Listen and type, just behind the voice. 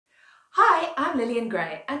I'm Lillian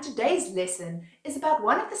Gray, and today's lesson is about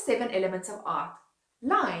one of the 7 elements of art,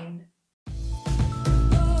 line.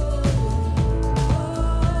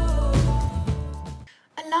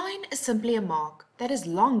 A line is simply a mark that is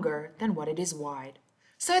longer than what it is wide.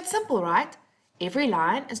 So it's simple, right? Every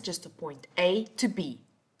line is just a point A to B.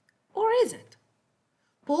 Or is it?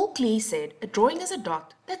 Paul Klee said a drawing is a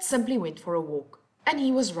dot that simply went for a walk, and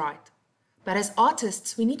he was right. But as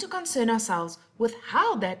artists, we need to concern ourselves with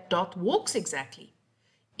how that dot walks exactly.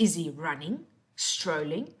 Is he running,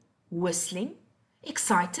 strolling, whistling,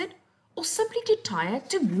 excited, or simply too tired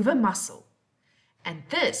to move a muscle? And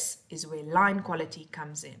this is where line quality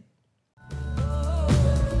comes in.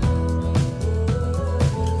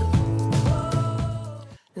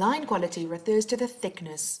 Line quality refers to the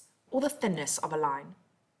thickness or the thinness of a line.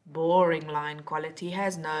 Boring line quality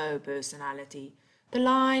has no personality. The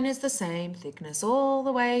line is the same thickness all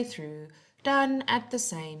the way through, done at the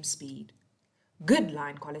same speed. Good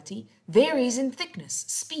line quality varies in thickness,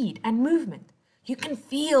 speed, and movement. You can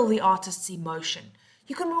feel the artist's emotion.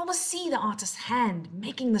 You can almost see the artist's hand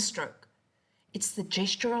making the stroke. It's the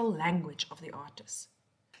gestural language of the artist.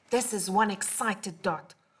 This is one excited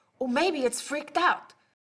dot, or maybe it's freaked out.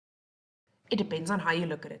 It depends on how you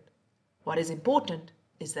look at it. What is important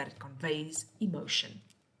is that it conveys emotion.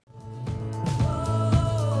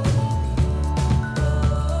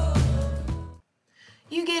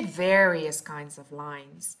 You get various kinds of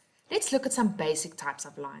lines. Let's look at some basic types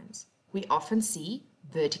of lines. We often see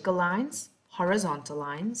vertical lines, horizontal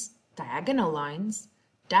lines, diagonal lines,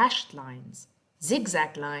 dashed lines,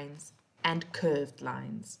 zigzag lines, and curved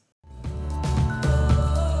lines.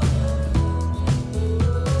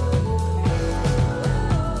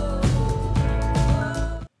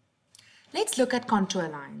 Let's look at contour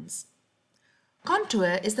lines.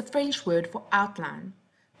 Contour is the French word for outline,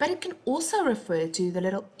 but it can also refer to the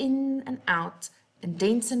little in and out and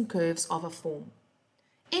dents and curves of a form.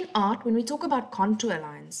 In art, when we talk about contour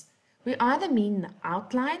lines, we either mean the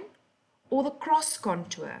outline or the cross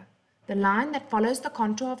contour, the line that follows the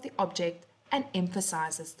contour of the object and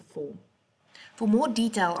emphasizes the form. For more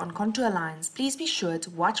detail on contour lines, please be sure to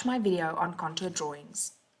watch my video on contour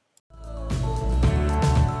drawings.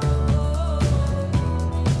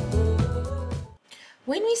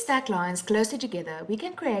 When we stack lines closer together, we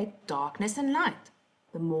can create darkness and light.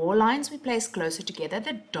 The more lines we place closer together,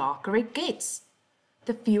 the darker it gets.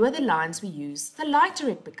 The fewer the lines we use, the lighter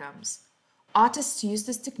it becomes. Artists use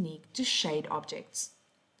this technique to shade objects.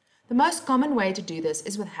 The most common way to do this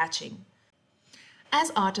is with hatching.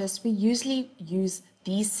 As artists, we usually use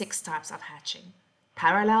these 6 types of hatching: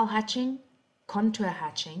 parallel hatching, contour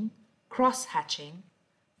hatching, cross hatching,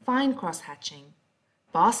 fine cross hatching,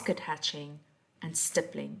 basket hatching, and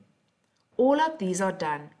stippling. All of these are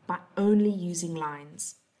done by only using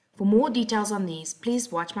lines. For more details on these,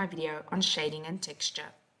 please watch my video on shading and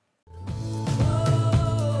texture.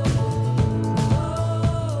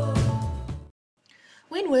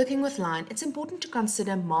 When working with line, it's important to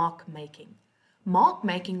consider mark making. Mark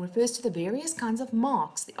making refers to the various kinds of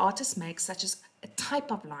marks the artist makes, such as a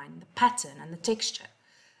type of line, the pattern, and the texture.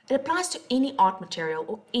 It applies to any art material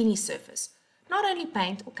or any surface, not only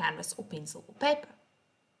paint or canvas or pencil or paper.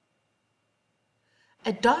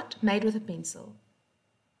 A dot made with a pencil,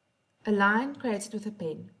 a line created with a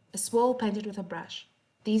pen, a swirl painted with a brush.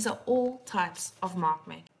 These are all types of mark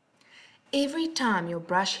making. Every time your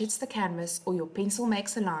brush hits the canvas or your pencil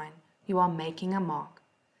makes a line, you are making a mark.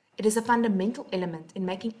 It is a fundamental element in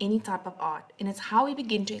making any type of art, and it's how we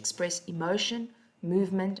begin to express emotion,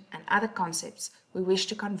 movement, and other concepts we wish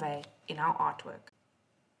to convey in our artwork.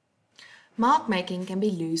 Mark making can be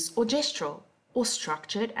loose or gestural, or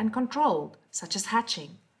structured and controlled, such as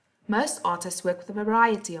hatching. Most artists work with a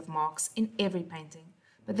variety of marks in every painting,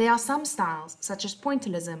 but there are some styles, such as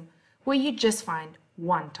pointillism, where you just find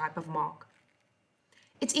one type of mark.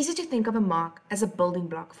 It's easy to think of a mark as a building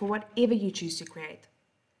block for whatever you choose to create.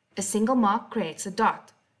 A single mark creates a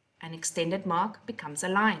dot. An extended mark becomes a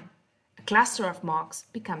line. A cluster of marks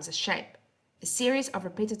becomes a shape. A series of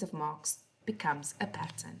repetitive marks becomes a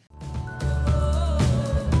pattern.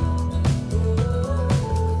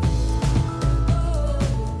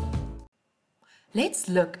 Let's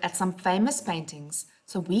look at some famous paintings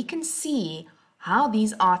so we can see how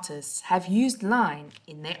these artists have used line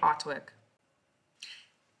in their artwork.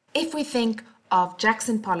 If we think of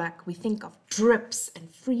Jackson Pollock, we think of drips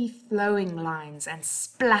and free-flowing lines and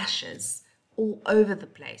splashes all over the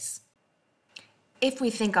place. If we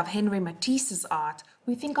think of Henri Matisse's art,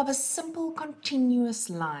 we think of a simple continuous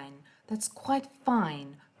line that's quite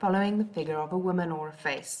fine, following the figure of a woman or a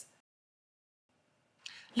face.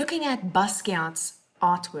 Looking at Basquiat's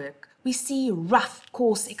artwork, We see rough,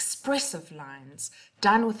 coarse, expressive lines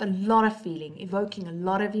done with a lot of feeling, evoking a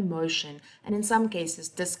lot of emotion, and in some cases,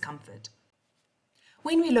 discomfort.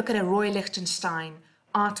 When we look at a Roy Lichtenstein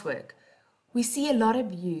artwork, we see a lot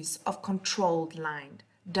of use of controlled line,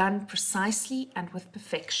 done precisely and with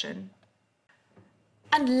perfection.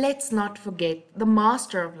 And let's not forget the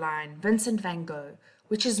master of line, Vincent van Gogh,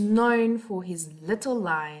 which is known for his little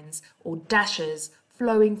lines or dashes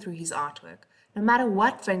flowing through his artwork. No matter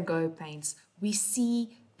what Van Gogh paints, we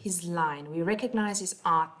see his line. We recognize his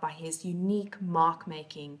art by his unique mark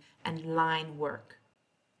making and line work.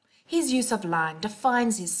 His use of line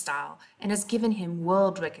defines his style and has given him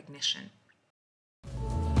world recognition.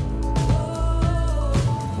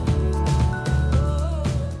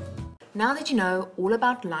 Now that you know all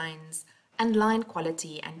about lines and line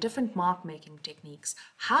quality and different mark making techniques,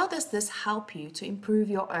 how does this help you to improve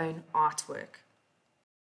your own artwork?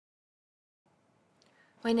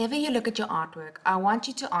 Whenever you look at your artwork, I want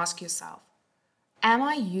you to ask yourself, am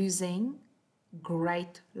I using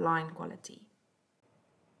great line quality?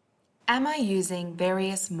 Am I using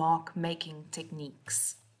various mark making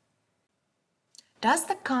techniques? Does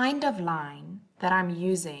the kind of line that I'm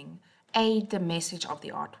using aid the message of the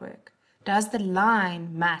artwork? Does the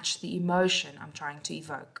line match the emotion I'm trying to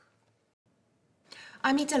evoke?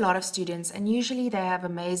 I meet a lot of students, and usually they have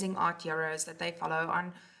amazing art heroes that they follow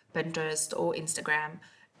on Pinterest or Instagram,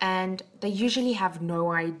 and they usually have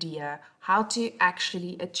no idea how to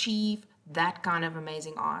actually achieve that kind of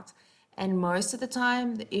amazing art. And most of the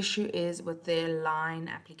time, the issue is with their line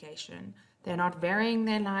application. They're not varying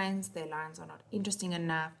their lines are not interesting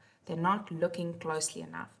enough, they're not looking closely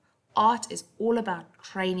enough. Art is all about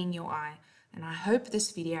training your eye, and I hope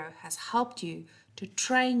this video has helped you to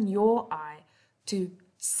train your eye to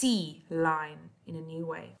see line in a new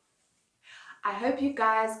way. I hope you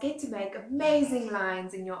guys get to make amazing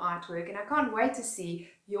lines in your artwork, and I can't wait to see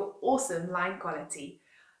your awesome line quality.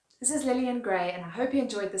 This is Lillian Gray, and I hope you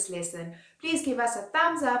enjoyed this lesson. Please give us a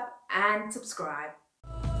thumbs up and subscribe.